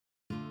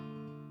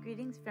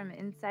Greetings from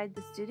inside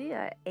the studio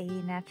at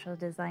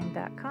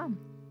anaturaldesign.com.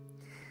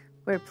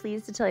 We're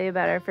pleased to tell you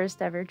about our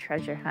first ever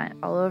treasure hunt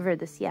all over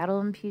the Seattle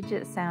and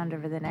Puget Sound.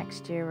 Over the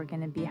next year, we're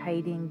going to be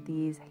hiding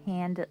these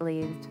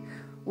hand-lathed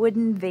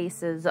wooden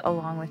vases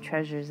along with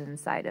treasures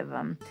inside of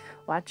them.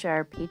 Watch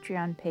our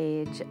Patreon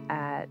page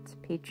at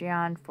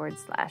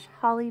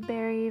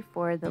patreon.com/hollyberry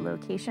for the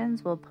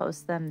locations. We'll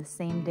post them the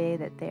same day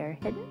that they are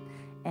hidden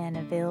and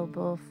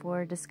available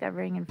for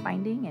discovering and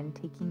finding and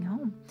taking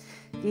home.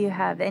 If you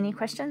have any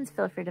questions,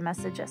 feel free to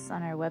message us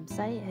on our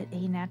website at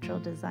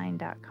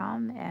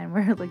anaturaldesign.com, and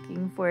we're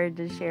looking forward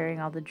to sharing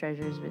all the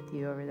treasures with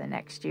you over the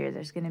next year.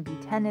 There's going to be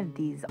 10 of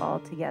these all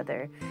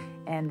together,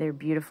 and they're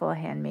beautiful,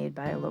 handmade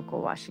by a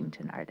local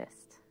Washington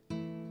artist.